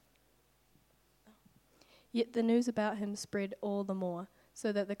Yet the news about him spread all the more,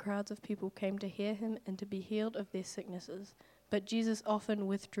 so that the crowds of people came to hear him and to be healed of their sicknesses. But Jesus often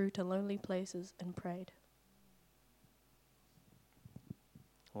withdrew to lonely places and prayed.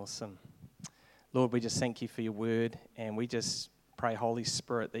 Awesome. Lord, we just thank you for your word, and we just pray, Holy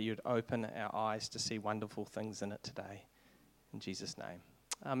Spirit, that you'd open our eyes to see wonderful things in it today. In Jesus' name.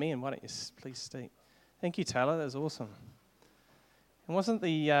 Amen. Why don't you please speak? Thank you, Taylor. That was awesome. And wasn't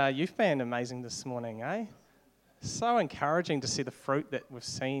the youth band amazing this morning, eh? So encouraging to see the fruit that we've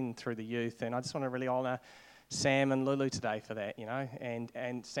seen through the youth, and I just want to really honour Sam and Lulu today for that,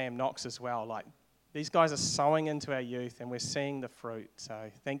 and Sam Knox as well. Like, these guys are sowing into our youth, and we're seeing the fruit. So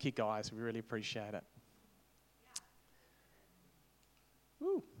thank you, guys. We really appreciate it.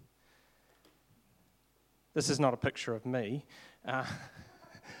 Woo. This is not a picture of me,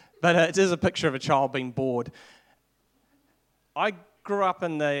 but it is a picture of a child being bored. I grew up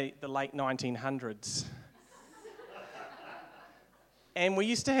in the late 1900s. And we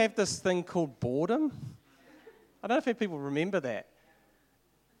used to have this thing called boredom. I don't know if people remember that.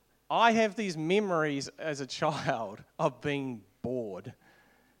 I have these memories as a child of being bored.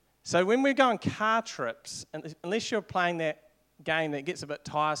 So when we're going car trips, unless you're playing that game that gets a bit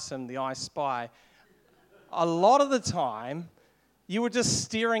tiresome, the I Spy, a lot of the time you were just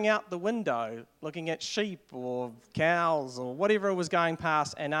staring out the window, looking at sheep or cows or whatever was going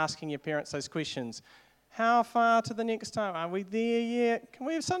past and asking your parents those questions. How far to the next time? Are we there yet? Can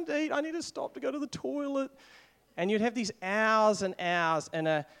we have something to eat? I need to stop to go to the toilet. And you'd have these hours and hours in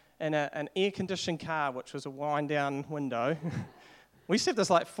an air-conditioned car, which was a wind-down window. We used to have this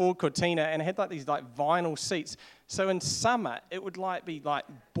like Ford Cortina, and it had like these like vinyl seats. So in summer, it would like be like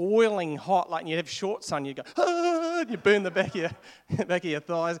boiling hot, like, and you'd have shorts on. You'd go, and you burn the back of your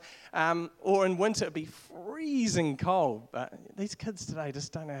thighs. Or in winter, it'd be freezing cold. But these kids today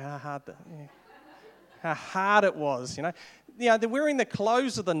just don't know how hard it was, they're wearing the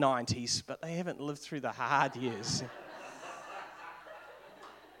clothes of the 90s, but they haven't lived through the hard years.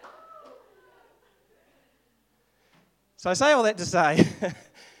 So I say all that to say,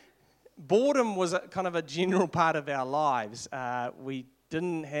 boredom was kind of a general part of our lives. We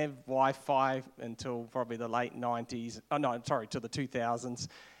didn't have Wi-Fi until probably the late 90s, to the 2000s.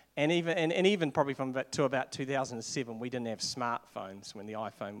 And even probably to about 2007, we didn't have smartphones when the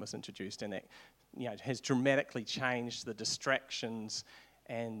iPhone was introduced, and that has dramatically changed the distractions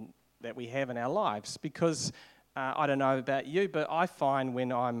and that we have in our lives. Because I don't know about you, but I find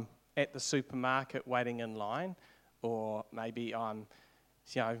when I'm at the supermarket waiting in line, or maybe I'm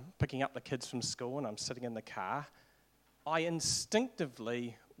picking up the kids from school and I'm sitting in the car, I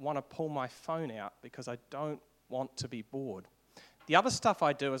instinctively want to pull my phone out because I don't want to be bored. The other stuff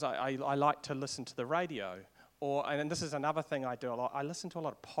I do is I like to listen to the radio, and this is another thing I do a lot. I listen to a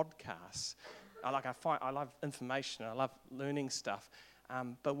lot of podcasts. I love information. I love learning stuff.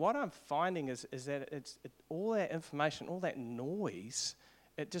 But what I'm finding is that all that information, all that noise,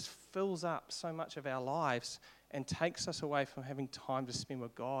 it just fills up so much of our lives and takes us away from having time to spend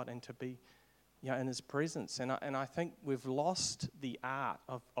with God and to be, in His presence. And I think we've lost the art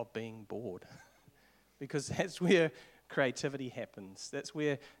of being bored, because that's where creativity happens. That's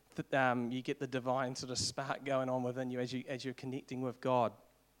where you get the divine sort of spark going on within you as you're connecting with God.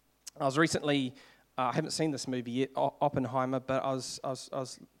 I was recently, I haven't seen this movie yet, Oppenheimer, but I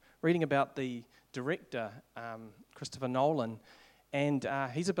was reading about the director, Christopher Nolan, and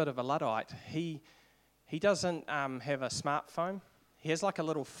he's a bit of a Luddite. He doesn't have a smartphone. He has like a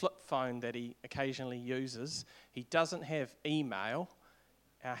little flip phone that he occasionally uses. He doesn't have email.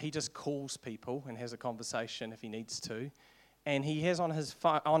 He just calls people and has a conversation if he needs to. And he has on his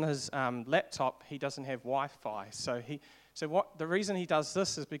laptop, he doesn't have Wi-Fi. The reason he does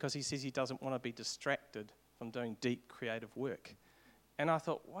this is because he says he doesn't want to be distracted from doing deep creative work. And I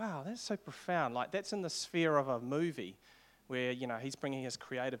thought, wow, that's so profound. Like, that's in the sphere of a movie where, he's bringing his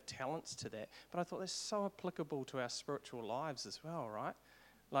creative talents to that. But I thought that's so applicable to our spiritual lives as well, right?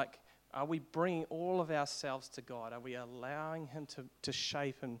 Like, are we bringing all of ourselves to God? Are we allowing Him to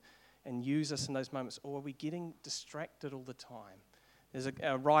shape and use us in those moments? Or are we getting distracted all the time? There's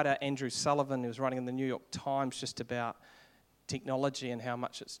a writer, Andrew Sullivan, who was writing in the New York Times just about technology and how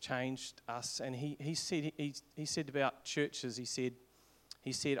much it's changed us. And he said about churches, he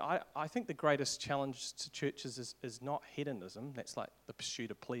said, I think the greatest challenge to churches is not hedonism. That's like the pursuit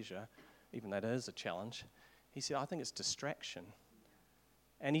of pleasure, even though it is a challenge. He said, I think it's distraction.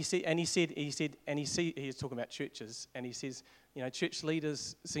 And he was talking about churches, and he says, church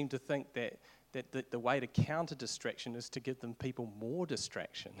leaders seem to think that the way to counter distraction is to give them people more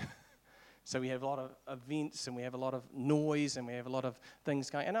distraction. So we have a lot of events, and we have a lot of noise, and we have a lot of things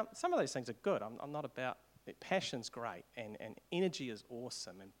going. And some of those things are good. I'm not about Passion's great, and energy is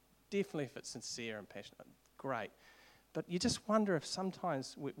awesome, and definitely if it's sincere and passionate, great. But you just wonder if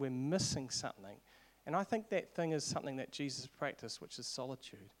sometimes we're missing something. And I think that thing is something that Jesus practiced, which is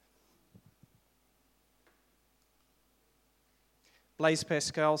solitude. Blaise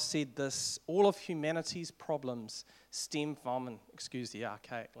Pascal said this: all of humanity's problems stem from, and excuse the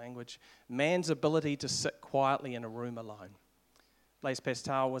archaic language, man's ability to sit quietly in a room alone. Blaise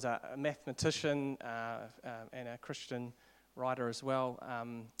Pascal was a mathematician and a Christian writer as well.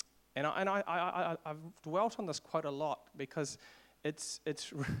 And I've dwelt on this quote a lot because it's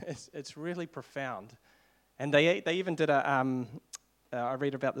really profound. And they even did I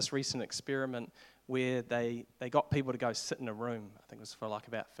read about this recent experiment where they got people to go sit in a room. I think it was for like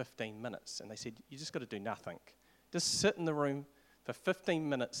about 15 minutes. And they said, you just got to do nothing. Just sit in the room for 15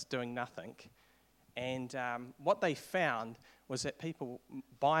 minutes doing nothing. And what they found was that people,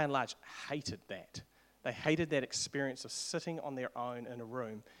 by and large, hated that. They hated that experience of sitting on their own in a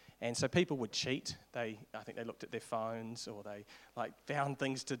room. And so people would cheat. I think they looked at their phones, or they found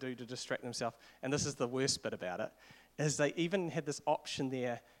things to do to distract themselves. And this is the worst bit about it, is they even had this option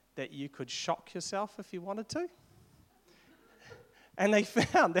there that you could shock yourself if you wanted to. And they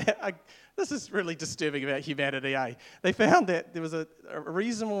found that, this is really disturbing about humanity, eh? They found that there was a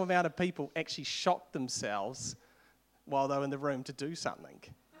reasonable amount of people actually shocked themselves while they were in the room to do something.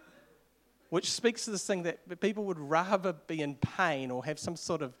 Which speaks to this thing that people would rather be in pain or have some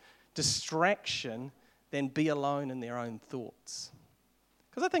sort of distraction than be alone in their own thoughts.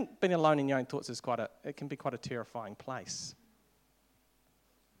 Because I think being alone in your own thoughts it can be quite a terrifying place.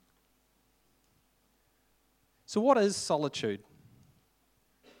 So what is solitude?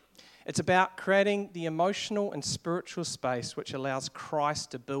 It's about creating the emotional and spiritual space which allows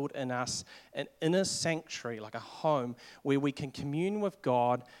Christ to build in us an inner sanctuary, like a home, where we can commune with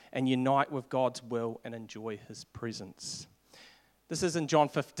God and unite with God's will and enjoy his presence. This is in John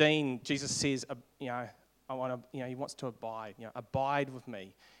 15. Jesus says, he wants to abide, abide with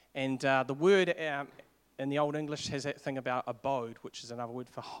me. And the word in the Old English has that thing about abode, which is another word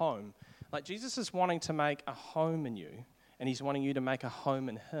for home. Like Jesus is wanting to make a home in you, and he's wanting you to make a home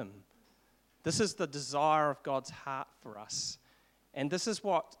in him. This is the desire of God's heart for us. And this is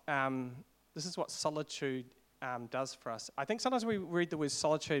what solitude does for us. I think sometimes we read the word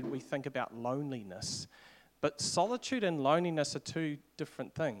solitude, we think about loneliness. But solitude and loneliness are two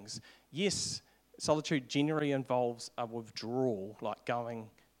different things. Yes, solitude generally involves a withdrawal, like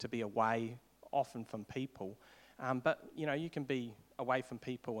going to be away, often from people. But, you can be away from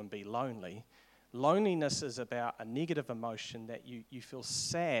people and be lonely. Loneliness is about a negative emotion that you feel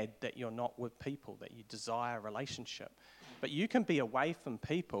sad that you're not with people, that you desire a relationship. But you can be away from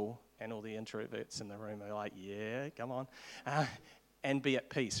people, and all the introverts in the room are like, yeah, come on, and be at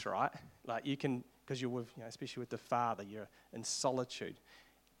peace, right? Like you can, because you're with, especially with the Father, you're in solitude.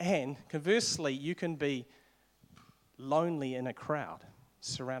 And conversely, you can be lonely in a crowd,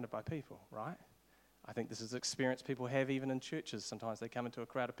 surrounded by people, right? I think this is an experience people have even in churches. Sometimes they come into a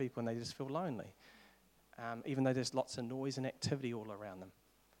crowd of people and they just feel lonely, even though there's lots of noise and activity all around them.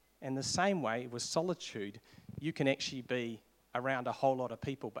 And the same way with solitude, you can actually be around a whole lot of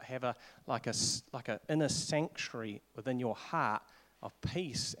people, but have a inner sanctuary within your heart of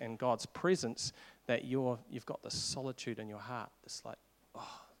peace and God's presence. That you've got this solitude in your heart. It's like,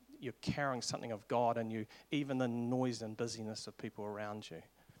 you're carrying something of God in you, even the noise and busyness of people around you.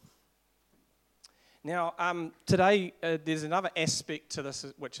 Now, today there's another aspect to this,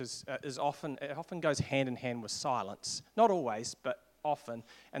 which is often goes hand in hand with silence. Not always, but often,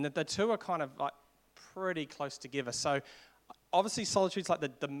 and that the two are kind of like pretty close together. So, obviously, solitude's like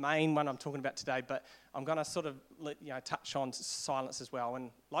the main one I'm talking about today, but I'm going to sort of touch on silence as well. And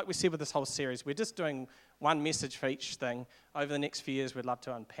like we said with this whole series, we're just doing one message for each thing. Over the next few years, we'd love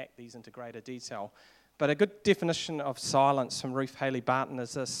to unpack these into greater detail. But a good definition of silence from Ruth Haley Barton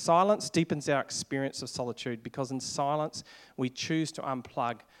is this: silence deepens our experience of solitude because in silence we choose to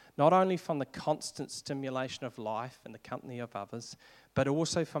unplug, not only from the constant stimulation of life and the company of others, but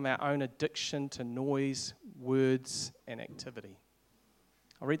also from our own addiction to noise, words, and activity.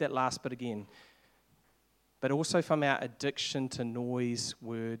 I'll read that last bit again. But also from our addiction to noise,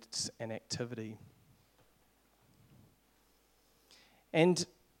 words, and activity. And,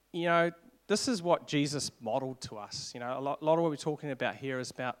 this is what Jesus modeled to us. A lot of what we're talking about here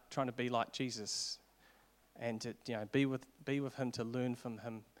is about trying to be like Jesus and to be with him, to learn from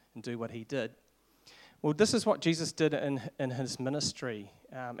him and do what he did. Well, this is what Jesus did in his ministry.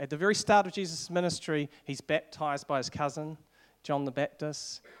 At the very start of Jesus' ministry, he's baptized by his cousin, John the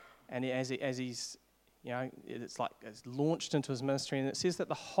Baptist. And as he's it's like it's launched into his ministry, and it says that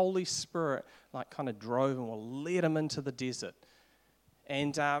the Holy Spirit like kind of drove him or led him into the desert.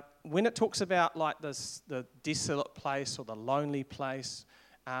 And when it talks about like this, the desolate place or the lonely place,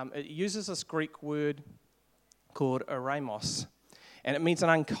 it uses this Greek word called eremos, and it means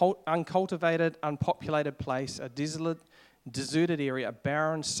an uncultivated, unpopulated place, a deserted area, a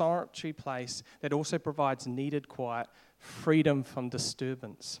barren, solitary place that also provides needed quiet, freedom from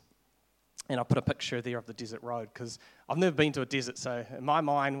disturbance. And I put a picture there of the desert road because I've never been to a desert, so in my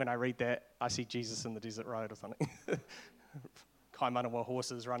mind when I read that, I see Jesus in the desert road or something. Kaimanawa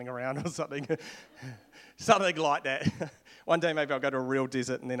horses running around or something. Something like that. One day maybe I'll go to a real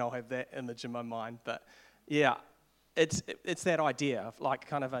desert and then I'll have that image in my mind. But yeah, it's that idea of like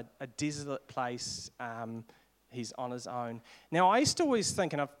kind of a desolate place. He's on his own. Now, I used to always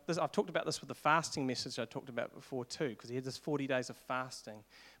think, and I've talked about this with the fasting message I talked about before too, because he had this 40 days of fasting.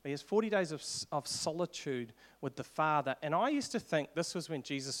 But he has 40 days of solitude with the Father. And I used to think this was when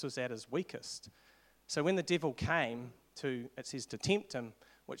Jesus was at his weakest. So when the devil came it says to tempt him,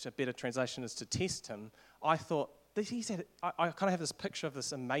 which a better translation is to test him, I thought, I kind of have this picture of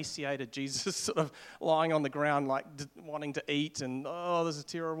this emaciated Jesus sort of lying on the ground, like wanting to eat, and this is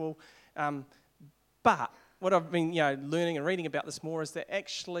terrible. But what I've been, learning and reading about this more is that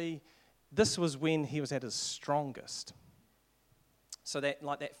actually this was when he was at his strongest. So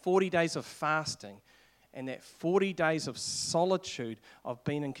that 40 days of fasting and that 40 days of solitude, of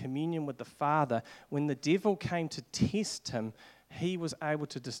being in communion with the Father, when the devil came to test him, he was able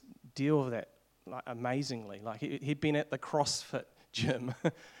to just deal with that like amazingly. Like he'd been at the CrossFit gym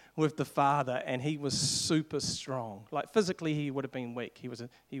with the Father, and he was super strong. Like physically, he would have been weak.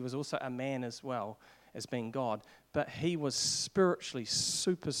 He was also a man as well as being God, but he was spiritually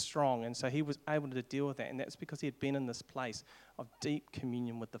super strong, and so he was able to deal with that, and that's because he had been in this place of deep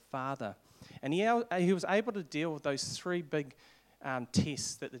communion with the Father. And he was able to deal with those three big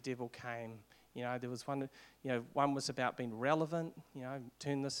tests that the devil came. There was one. One was about being relevant.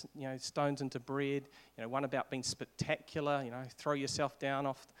 Turn this, stones into bread. One about being spectacular. Throw yourself down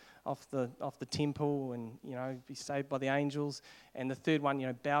off the temple and be saved by the angels. And the third one,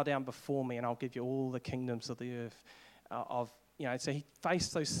 bow down before me, and I'll give you all the kingdoms of the earth. So he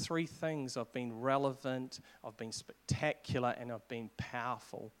faced those three things of being relevant, of being spectacular, and of being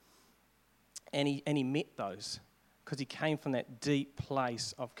powerful. And he met those because he came from that deep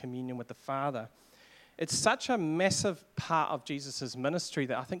place of communion with the Father. It's such a massive part of Jesus' ministry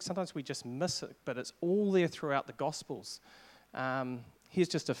that I think sometimes we just miss it, but it's all there throughout the Gospels. Here's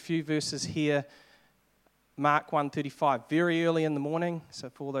just a few verses here. Mark 1:35, very early in the morning, so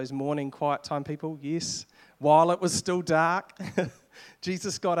for all those morning quiet time people, yes, while it was still dark,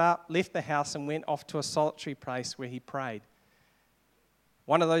 Jesus got up, left the house, and went off to a solitary place where he prayed.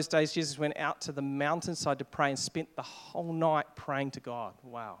 One of those days, Jesus went out to the mountainside to pray and spent the whole night praying to God.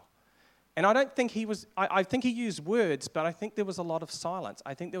 Wow. And I don't think I think he used words, but I think there was a lot of silence.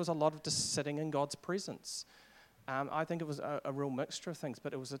 I think there was a lot of just sitting in God's presence. I think it was a real mixture of things,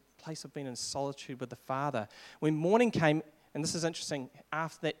 but it was a place of being in solitude with the Father. When morning came, and this is interesting,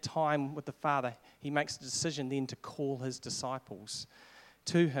 after that time with the Father, he makes a decision then to call his disciples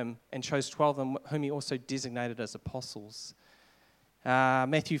to him and chose 12 of them, whom he also designated as apostles.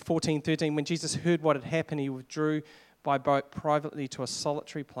 Matthew 14:13, when Jesus heard what had happened, he withdrew by boat privately to a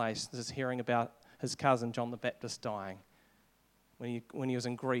solitary place. This is hearing about his cousin John the Baptist dying. When he was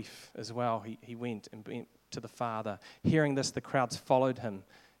in grief as well, he went to the Father. Hearing this, the crowds followed him.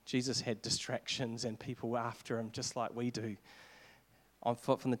 Jesus had distractions and people after him, just like we do, on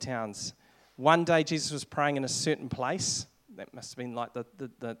foot from the towns. One day, Jesus was praying in a certain place. That must have been like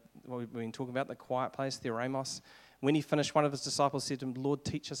the what we've been talking about, the quiet place, the eremos. When he finished, one of his disciples said to him, Lord,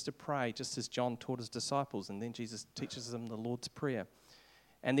 teach us to pray, just as John taught his disciples. And then Jesus teaches them the Lord's Prayer.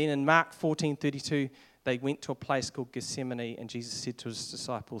 And then in Mark 14:32, they went to a place called Gethsemane, and Jesus said to his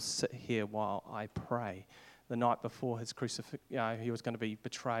disciples, sit here while I pray. The night before his crucifixion, he was going to be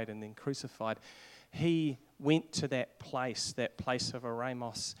betrayed and then crucified. He went to that place of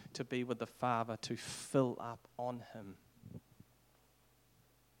eremos, to be with the Father, to fill up on him.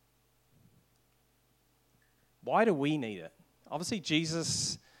 Why do we need it? Obviously,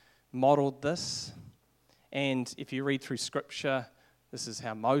 Jesus modeled this. And if you read through Scripture, this is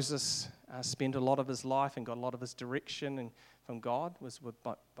how Moses spent a lot of his life and got a lot of his direction from God, was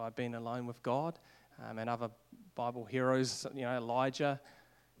by being alone with God. And other Bible heroes, Elijah,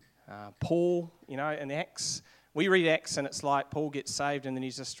 Paul, in Acts. We read Acts and it's like Paul gets saved and then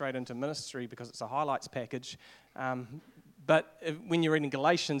he's just straight into ministry because it's a highlights package. But when you're reading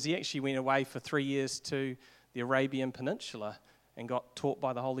Galatians, he actually went away for 3 years to the Arabian Peninsula and got taught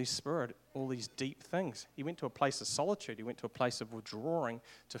by the Holy Spirit all these deep things. He went to a place of solitude. He went to a place of withdrawing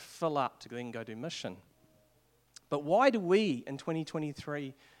to fill up, to then go do mission. But why do we in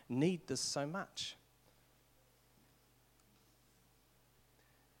 2023 need this so much?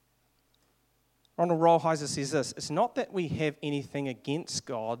 Ronald Rolheiser says this: it's not that we have anything against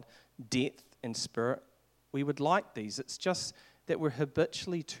God, depth and spirit. We would like these. It's just that we're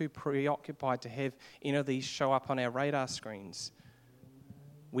habitually too preoccupied to have any of these show up on our radar screens.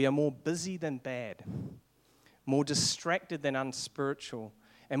 We are more busy than bad, more distracted than unspiritual,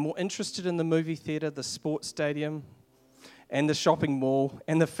 and more interested in the movie theatre, the sports stadium, and the shopping mall,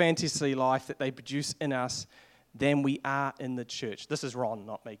 and the fantasy life that they produce in us than we are in the church. This is Ron,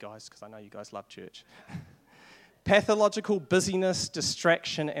 not me, guys, because I know you guys love church. Pathological busyness,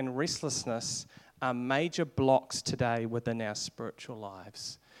 distraction, and restlessness are major blocks today within our spiritual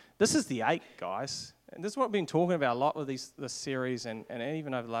lives. This is the ache, guys. And this is what we've been talking about a lot with this series and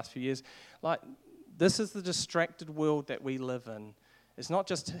even over the last few years. Like, this is the distracted world that we live in. It's not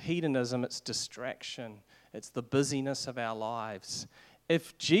just hedonism, it's distraction. It's the busyness of our lives.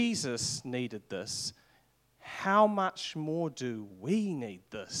 If Jesus needed this, how much more do we need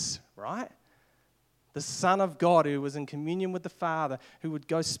this, right? The Son of God who was in communion with the Father, who would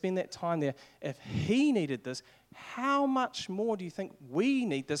go spend that time there, if he needed this, how much more do you think we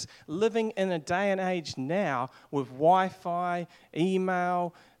need this, living in a day and age now with Wi-Fi,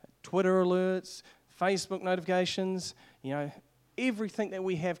 email, Twitter alerts, Facebook notifications, everything that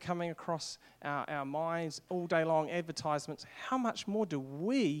we have coming across our minds all day long, advertisements. How much more do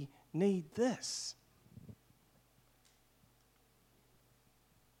we need this?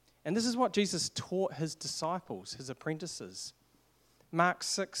 And this is what Jesus taught his disciples, his apprentices. Mark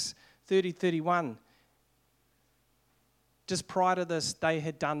 6, 30-31. Just prior to this, they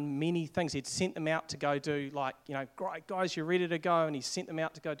had done many things. He'd sent them out to go do, great, guys, you're ready to go. And he sent them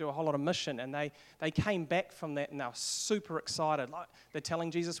out to go do a whole lot of mission. And they came back from that, and they were super excited. Like, they're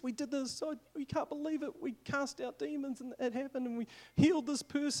telling Jesus, we did this, we can't believe it. We cast out demons, and it happened. And we healed this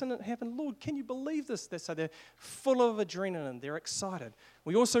person, and it happened. Lord, can you believe this? So they're full of adrenaline. They're excited.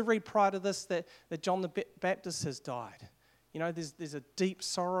 We also read prior to this that John the Baptist has died. There's a deep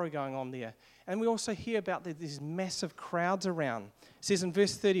sorrow going on there. And we also hear about these massive crowds around. It says in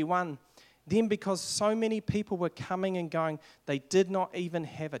verse 31, then because so many people were coming and going, they did not even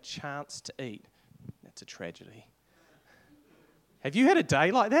have a chance to eat. That's a tragedy. Have you had a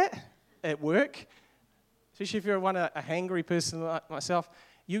day like that at work? Especially if you're a hangry person like myself.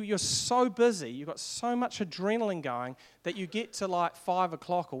 You're so busy, you've got so much adrenaline going that you get to 5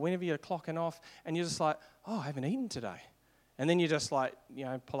 o'clock or whenever you're clocking off, and you're just like, oh, I haven't eaten today. And then you just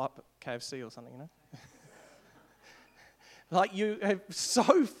pull up KFC or something, you are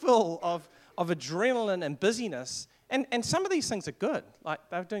so full of adrenaline and busyness. And some of these things are good. Like,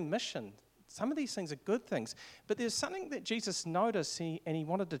 they're doing mission. Some of these things are good things. But there's something that Jesus noticed, and he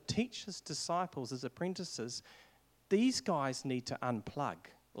wanted to teach his disciples, his apprentices. These guys need to unplug,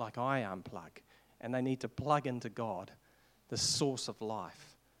 like I unplug. And they need to plug into God, the source of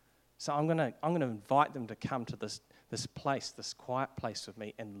life. So I'm gonna invite them to come to this place, this quiet place with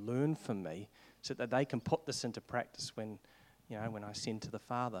me, and learn from me, so that they can put this into practice when I send to the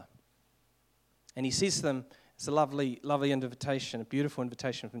Father. And he says to them, it's a lovely, lovely invitation, a beautiful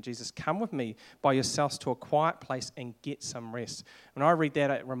invitation from Jesus. Come with me by yourselves to a quiet place and get some rest. When I read that,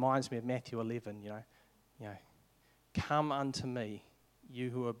 it reminds me of Matthew 11. Come unto me,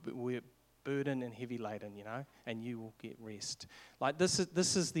 you who are burdened and heavy laden, and you will get rest. This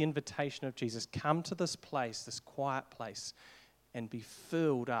is the invitation of Jesus. Come to this place, this quiet place, and be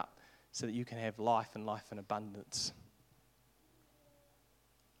filled up so that you can have life and life in abundance.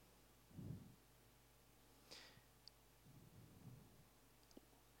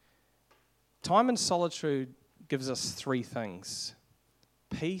 Time in solitude gives us three things: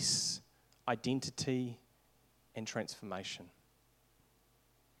 peace, identity, and transformation.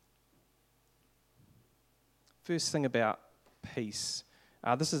 First thing about peace.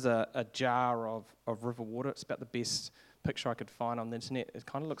 This is a jar of river water. It's about the best picture I could find on the internet. It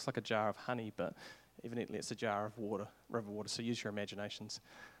kind of looks like a jar of honey, but evidently it's a jar of water, river water, so use your imaginations.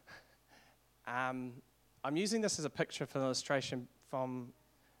 I'm using this as a picture for an illustration from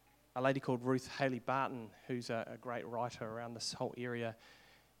a lady called Ruth Haley Barton, who's a great writer around this whole area.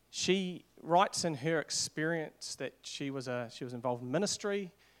 She writes in her experience that she was involved in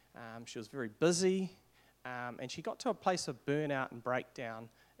ministry. She was very busy. And she got to a place of burnout and breakdown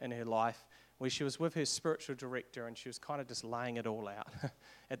in her life where she was with her spiritual director, and she was kind of just laying it all out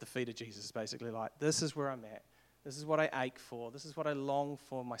at the feet of Jesus, basically like, this is where I'm at. This is what I ache for. This is what I long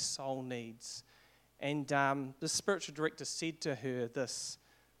for, my soul needs. And the spiritual director said to her this.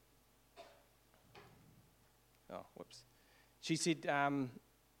 Oh, whoops. She said,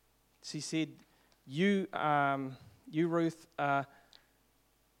 you, Ruth,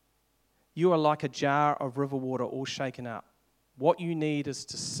 you are like a jar of river water all shaken up. What you need is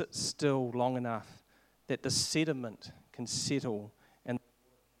to sit still long enough that the sediment can settle and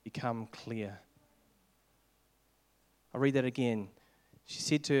become clear. I'll read that again. She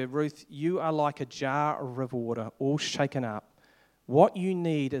said to her, Ruth, you are like a jar of river water all shaken up. What you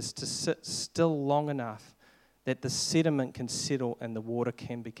need is to sit still long enough that the sediment can settle and the water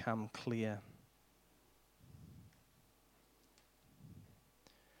can become clear.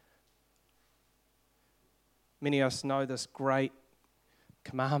 Many of us know this great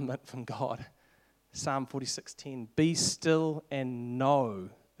commandment from God. Psalm 46:10, be still and know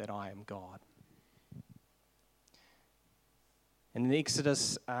that I am God. And in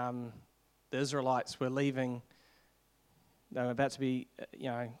Exodus, the Israelites were leaving. They were about to be,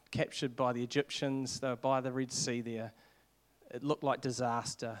 captured by the Egyptians. They were by the Red Sea there. It looked like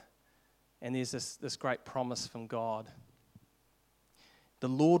disaster. And there's this great promise from God. The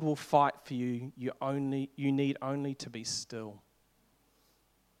Lord will fight for you. You need only to be still.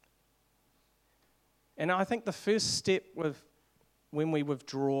 And I think the first step when we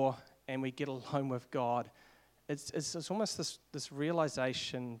withdraw and we get alone with God, it's almost this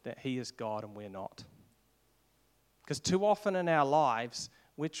realization that He is God and we're not. Because too often in our lives,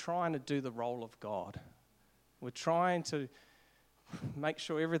 we're trying to do the role of God. We're trying to make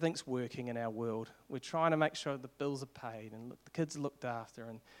sure everything's working in our world. We're trying to make sure the bills are paid and the kids are looked after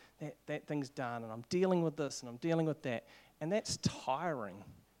and that thing's done and I'm dealing with this and I'm dealing with that. And that's tiring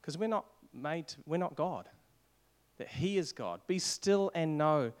because we're not God. That He is God. Be still and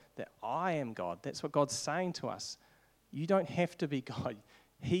know that I am God. That's what God's saying to us. You don't have to be God.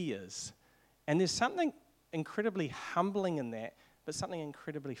 He is. And there's something incredibly humbling in that, but something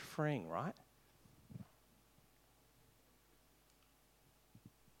incredibly freeing, right?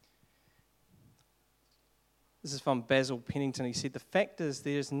 This is from Basil Pennington. He said, the fact is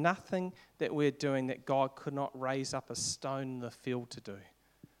there's nothing that we're doing that God could not raise up a stone in the field to do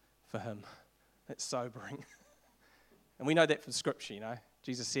for Him. That's sobering. And we know that from Scripture,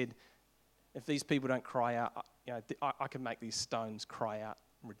 Jesus said, if these people don't cry out, I can make these stones cry out,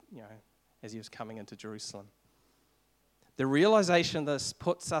 as He was coming into Jerusalem. The realization of this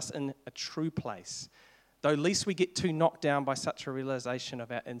puts us in a true place. Though lest we get too knocked down by such a realization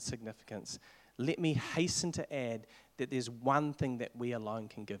of our insignificance, let me hasten to add that there's one thing that we alone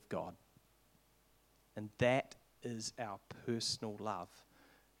can give God. And that is our personal love.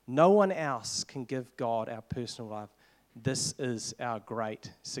 No one else can give God our personal love. This is our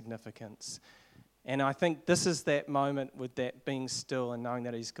great significance. And I think this is that moment with that being still and knowing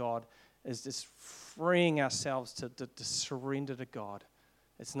that He's God, is just freeing ourselves to surrender to God.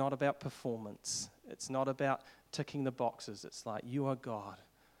 It's not about performance. It's not about ticking the boxes. It's like, you are God,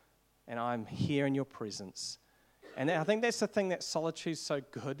 and I'm here in your presence. And I think that's the thing that solitude's so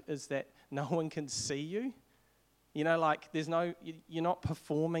good, is that no one can see you. You're not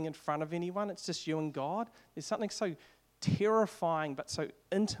performing in front of anyone. It's just you and God. There's something so terrifying but so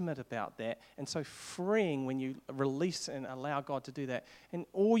intimate about that, and so freeing when you release and allow God to do that. And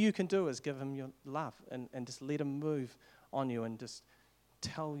all you can do is give Him your love and just let Him move on you and just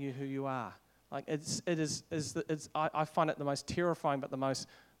tell you who you are. Like I find it the most terrifying but the most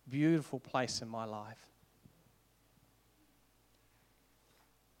beautiful place in my life.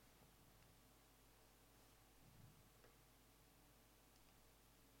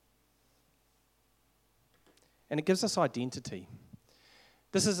 And it gives us identity.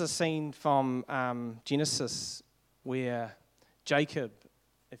 This is a scene from Genesis where Jacob,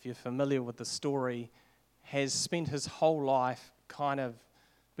 if you're familiar with the story, has spent his whole life kind of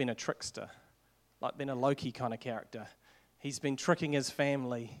being a trickster, like being a Loki kind of character. He's been tricking his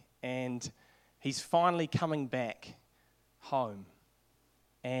family, and he's finally coming back home.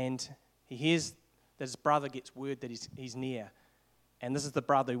 And he hears that his brother gets word that he's near. And this is the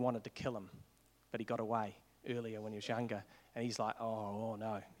brother who wanted to kill him, but he got away earlier when he was younger, and he's like, oh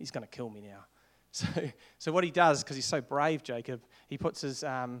no, he's going to kill me now. So what he does, because he's so brave, Jacob, he puts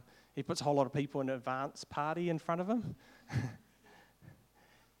a whole lot of people in an advance party in front of him,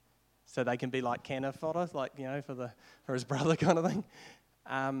 so they can be like cannon fodder, for his brother kind of thing.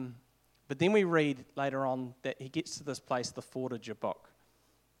 But then we read later on that he gets to this place, the Ford of Jabbok,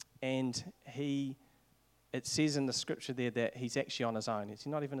 and it says in the scripture there that he's actually on his own. It's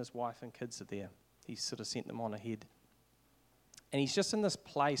not even his wife and kids are there. He's sort of sent them on ahead. And he's just in this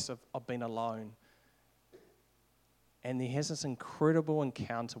place of being alone. And he has this incredible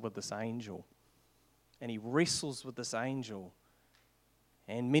encounter with this angel. and he wrestles with this angel.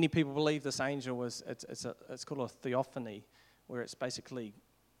 And many people believe this angel it's called a theophany, where it's basically,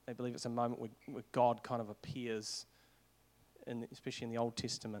 they believe it's a moment where God kind of appears, especially in the Old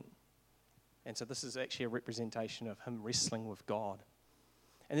Testament. And so this is actually a representation of him wrestling with God.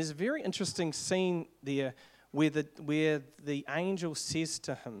 And there's a very interesting scene there where the angel says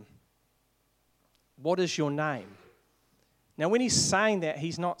to him, "What is your name?" Now, when he's saying that,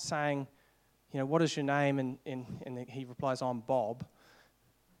 he's not saying, "What is your name?" And he replies, "I'm Bob,"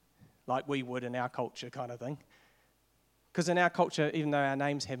 like we would in our culture kind of thing. Because in our culture, even though our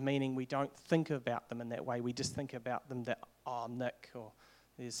names have meaning, we don't think about them in that way. We just think about them that, I'm Nick, or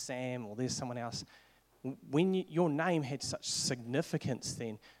there's Sam, or there's someone else. When your name had such significance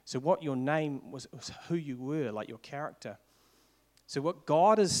then, so what your name was who you were, like your character. So what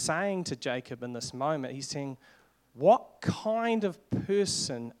God is saying to Jacob in this moment, he's saying, what kind of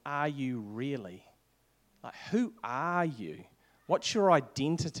person are you really? Like, who are you? What's your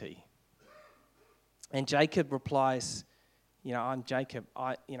identity? And Jacob replies, I'm Jacob,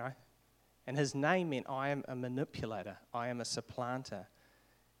 and his name meant I am a manipulator, I am a supplanter.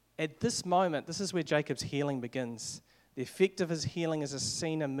 At this moment, this is where Jacob's healing begins. The effect of his healing is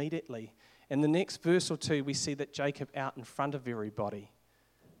seen immediately. In the next verse or two, we see that Jacob out in front of everybody,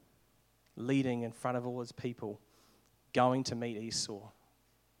 leading in front of all his people, going to meet Esau.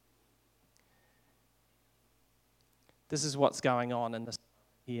 This is what's going on in this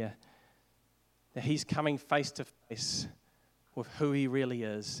here. That he's coming face to face with who he really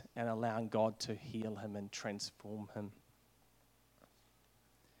is and allowing God to heal him and transform him.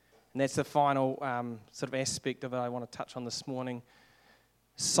 And that's the final sort of aspect of it I want to touch on this morning.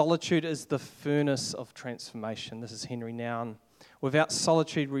 Solitude is the furnace of transformation. This is Henry Nouwen. Without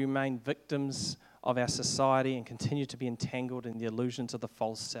solitude, we remain victims of our society and continue to be entangled in the illusions of the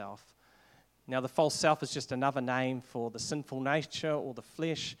false self. Now, the false self is just another name for the sinful nature or the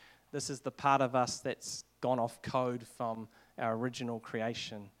flesh. This is the part of us that's gone off code from our original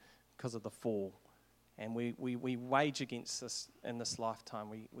creation because of the fall. And we wage against this in this lifetime.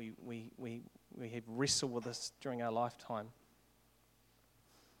 We have wrestled with this during our lifetime.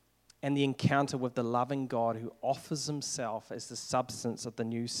 And the encounter with the loving God who offers himself as the substance of the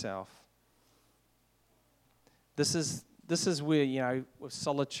new self. This is where, with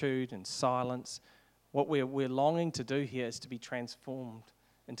solitude and silence, what we're longing to do here is to be transformed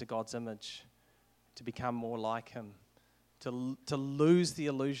into God's image, to become more like him, to lose the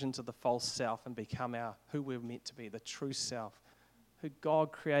illusions of the false self and become who we're meant to be, the true self, who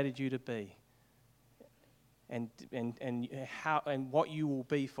God created you to be, and what you will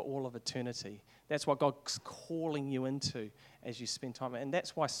be for all of eternity. That's what God's calling you into as you spend time. And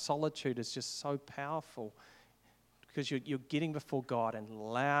that's why solitude is just so powerful, because you're getting before God and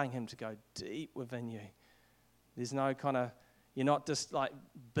allowing him to go deep within you. There's no kind of, you're not just like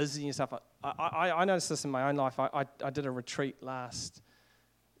busying yourself. I noticed this in my own life. I did a retreat last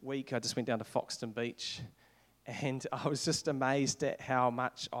week. I just went down to Foxton Beach, and I was just amazed at how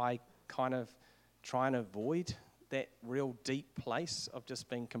much I kind of try and avoid that real deep place of just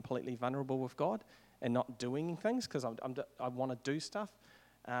being completely vulnerable with God and not doing things because I want to do stuff.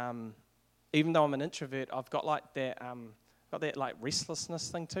 Even though I'm an introvert, I've got like that like restlessness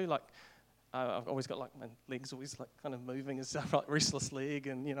thing too. Like I've always got like my legs always like kind of moving and stuff, like restless leg,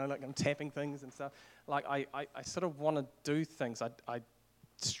 and like I'm tapping things and stuff. Like I sort of want to do things. I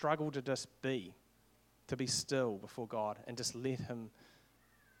struggle to just be still before God and just let him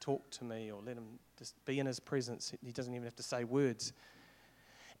talk to me, or let him just be in his presence. He doesn't even have to say words.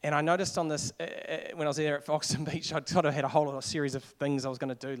 And I noticed on this, when I was there at Foxton Beach, I sort of had a whole series of things I was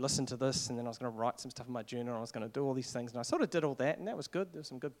going to do, listen to this, and then I was going to write some stuff in my journal, and I was going to do all these things. And I sort of did all that, and that was good. There were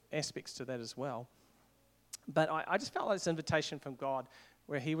some good aspects to that as well. But I just felt like this invitation from God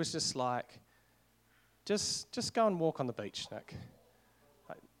where he was just like, just go and walk on the beach, Nick.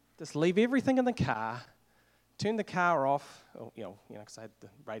 Like, just leave everything in the car, turn the car off, because I had the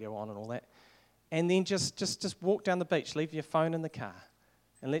radio on and all that, and then just walk down the beach, leave your phone in the car.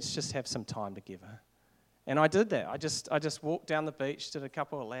 And let's just have some time together. And I did that. I just walked down the beach, did a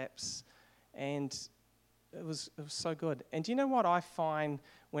couple of laps, and it was so good. And do you know what I find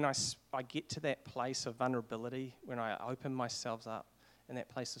when I get to that place of vulnerability, when I open myself up in that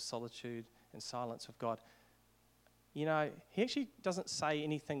place of solitude and silence with God? He actually doesn't say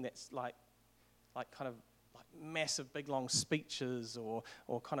anything that's like kind of massive, big, long speeches or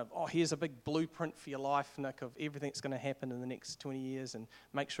kind of, here's a big blueprint for your life, Nick, of everything that's going to happen in the next 20 years and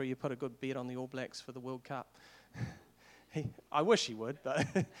make sure you put a good bet on the All Blacks for the World Cup. I wish he would, but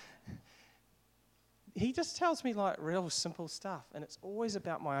he just tells me like real simple stuff, and it's always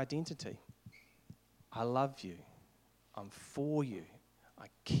about my identity. I love you. I'm for you. I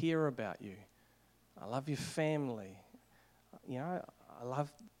care about you. I love your family. I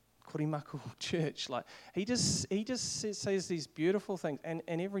love Korimako Church. Like he just says these beautiful things, and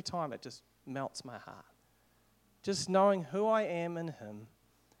every time it just melts my heart. Just knowing who I am in him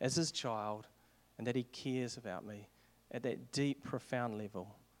as his child, and that he cares about me at that deep, profound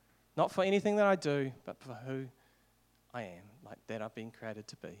level. Not for anything that I do, but for who I am, like that I've been created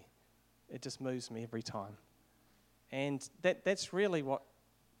to be. It just moves me every time. And that's really what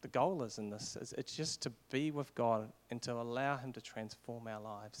the goal is in this. It's just to be with God and to allow him to transform our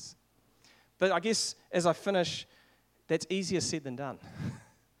lives. But I guess as I finish, that's easier said than done.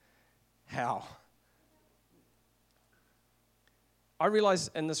 How? I realize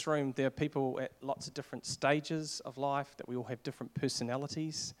in this room there are people at lots of different stages of life, that we all have different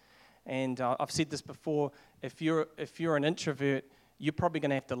personalities. And I've said this before, if you're an introvert, you're probably going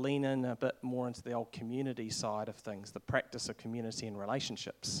to have to lean in a bit more into the old community side of things, the practice of community and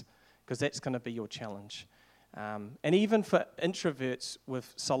relationships, because that's going to be your challenge. And even for introverts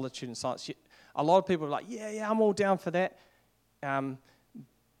with solitude and silence, a lot of people are like, yeah, I'm all down for that.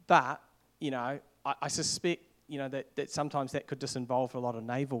 But, I suspect, that sometimes that could just involve a lot of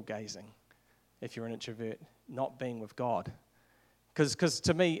navel gazing if you're an introvert, not being with God. Because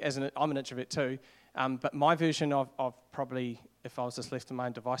to me, I'm an introvert too, but my version of probably, if I was just left to my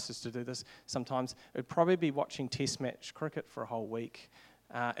own devices to do this, sometimes it would probably be watching Test match cricket for a whole week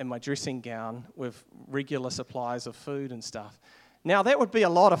in my dressing gown with regular supplies of food and stuff. Now, that would be a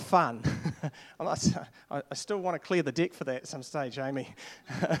lot of fun. I still want to clear the deck for that at some stage, Amy.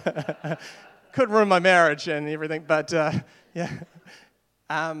 Could ruin my marriage and everything, but yeah.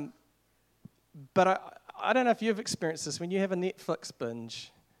 But I don't know if you've experienced this. When you have a Netflix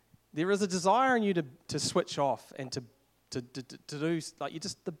binge, there is a desire in you to switch off and to do, like,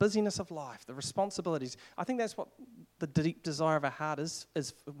 the busyness of life, the responsibilities. I think that's what the deep desire of our heart is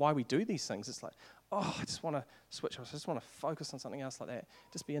why we do these things. It's like, I just want to switch off. I just want to focus on something else like that.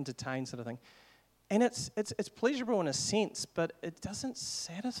 Just be entertained, sort of thing. And it's pleasurable in a sense, but it doesn't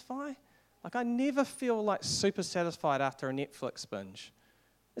satisfy. Like, I never feel like super satisfied after a Netflix binge.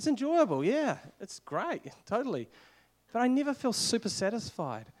 It's enjoyable, yeah. It's great, totally. But I never feel super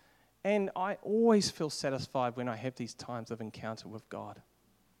satisfied. And I always feel satisfied when I have these times of encounter with God.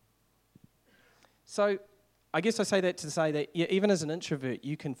 So I guess I say that to say that, yeah, even as an introvert,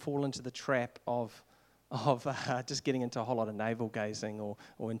 you can fall into the trap of just getting into a whole lot of navel gazing or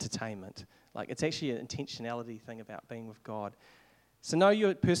entertainment. Like, it's actually an intentionality thing about being with God. So know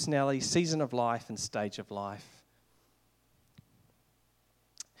your personality, season of life, and stage of life.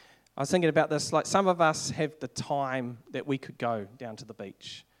 I was thinking about this, like, some of us have the time that we could go down to the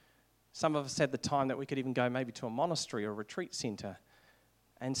beach. Some of us have the time that we could even go maybe to a monastery or a retreat centre.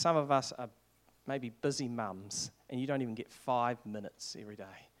 And some of us are maybe busy mums, and you don't even get 5 minutes every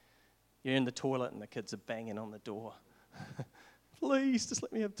day. You're in the toilet and the kids are banging on the door. Please, just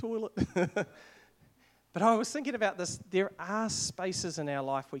let me have a toilet. But I was thinking about this. There are spaces in our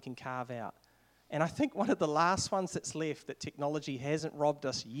life we can carve out. And I think one of the last ones that's left that technology hasn't robbed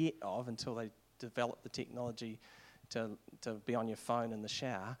us yet of, until they develop the technology to be on your phone in the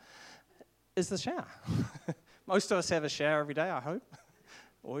shower, is the shower. Most of us have a shower every day, I hope,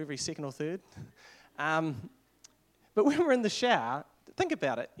 or every second or third. But when we're in the shower, think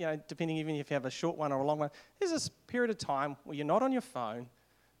about it, depending even if you have a short one or a long one, there's this period of time where you're not on your phone,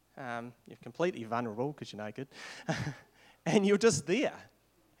 you're completely vulnerable because you're naked, and you're just there.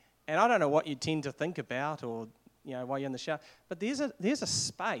 And I don't know what you tend to think about or, while you're in the shower, but there's a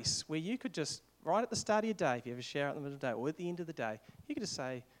space where you could just, right at the start of your day, if you have a shower in the middle of the day or at the end of the day, you could just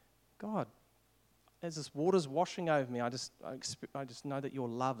say, God, as this water's washing over me, I just know that your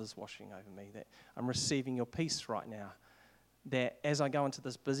love is washing over me, that I'm receiving your peace right now, that as I go into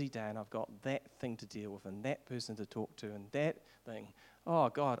this busy day and I've got that thing to deal with and that person to talk to and that thing, oh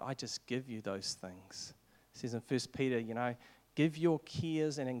God, I just give you those things. It says in 1 Peter, give your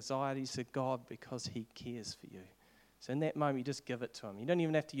cares and anxieties to God because he cares for you. So in that moment, you just give it to him. You don't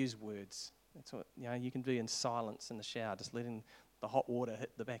even have to use words. That's what you can do in silence in the shower, just letting the hot water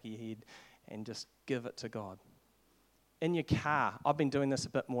hit the back of your head and just give it to God. In your car, I've been doing this a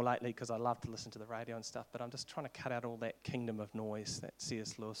bit more lately because I love to listen to the radio and stuff, but I'm just trying to cut out all that kingdom of noise that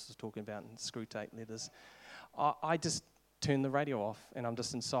C.S. Lewis was talking about in Screw Tape Letters. I just turn the radio off and I'm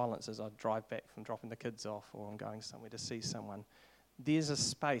just in silence as I drive back from dropping the kids off or I'm going somewhere to see someone. There's a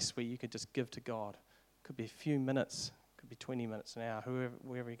space where you could just give to God. Could be a few minutes, could be 20 minutes, an hour,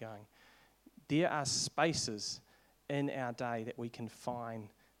 wherever you're going. There are spaces in our day that we can find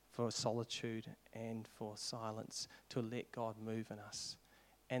for solitude and for silence to let God move in us.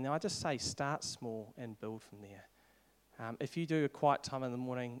 And I just say start small and build from there. If you do a quiet time in the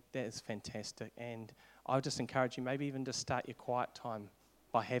morning, that is fantastic. And I would just encourage you maybe even to start your quiet time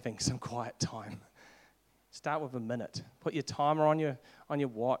by having some quiet time. Start with a minute. Put your timer on your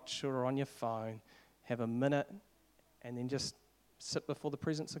watch or on your phone. Have a minute, and then just sit before the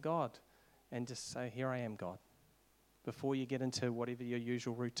presence of God and just say, here I am, God. Before you get into whatever your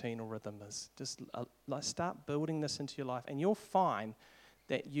usual routine or rhythm is. Just start building this into your life, and you'll find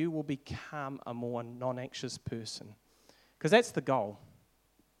that you will become a more non-anxious person. Because that's the goal.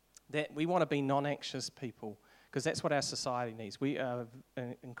 That we want to be non-anxious people, because that's what our society needs. We are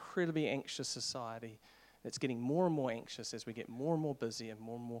an incredibly anxious society. It's getting more and more anxious as we get more and more busy and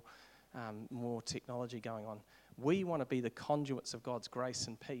more technology going on. We want to be the conduits of God's grace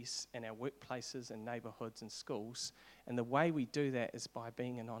and peace in our workplaces and neighborhoods and schools. And the way we do that is by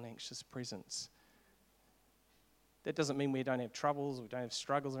being a non-anxious presence. That doesn't mean we don't have troubles, we don't have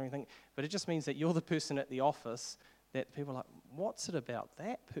struggles or anything, but it just means that you're the person at the office that people are like, what's it about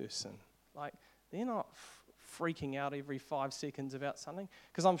that person? Like, they're not freaking out every 5 seconds about something.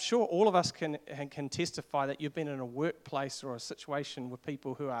 Because I'm sure all of us can testify that you've been in a workplace or a situation with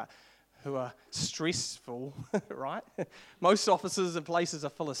people who are stressful, right? Most offices and places are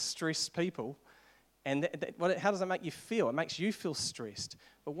full of stressed people. And how does that make you feel? It makes you feel stressed.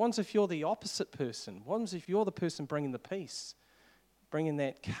 But what if you're the opposite person? What if you're the person bringing the peace, bringing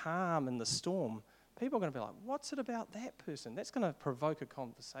that calm in the storm? People are going to be like, what's it about that person? That's going to provoke a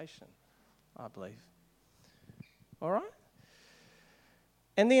conversation, I believe. All right?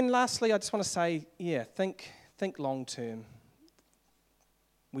 And then lastly, I just want to say, think long term.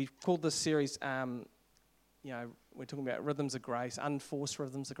 We've called this series, we're talking about rhythms of grace, unforced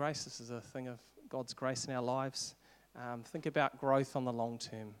rhythms of grace. This is a thing of God's grace in our lives. Think about growth on the long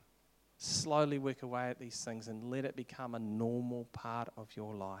term. Slowly work away at these things and let it become a normal part of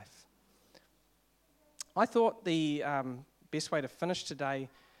your life. I thought the best way to finish today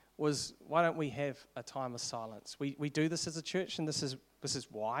was, why don't we have a time of silence? We do this as a church, and this is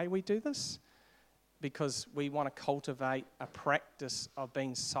why we do this, because we want to cultivate a practice of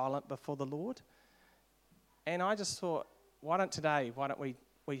being silent before the Lord. And I just thought, why don't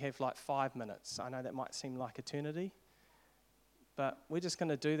we have like 5 minutes? I know that might seem like eternity, but we're just going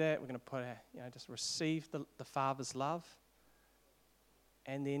to do that. We're going to put just receive the Father's love,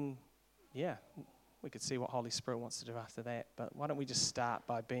 and then, we could see what Holy Spirit wants to do after that. But why don't we just start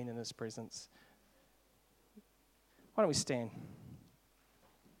by being in His presence? Why don't we stand?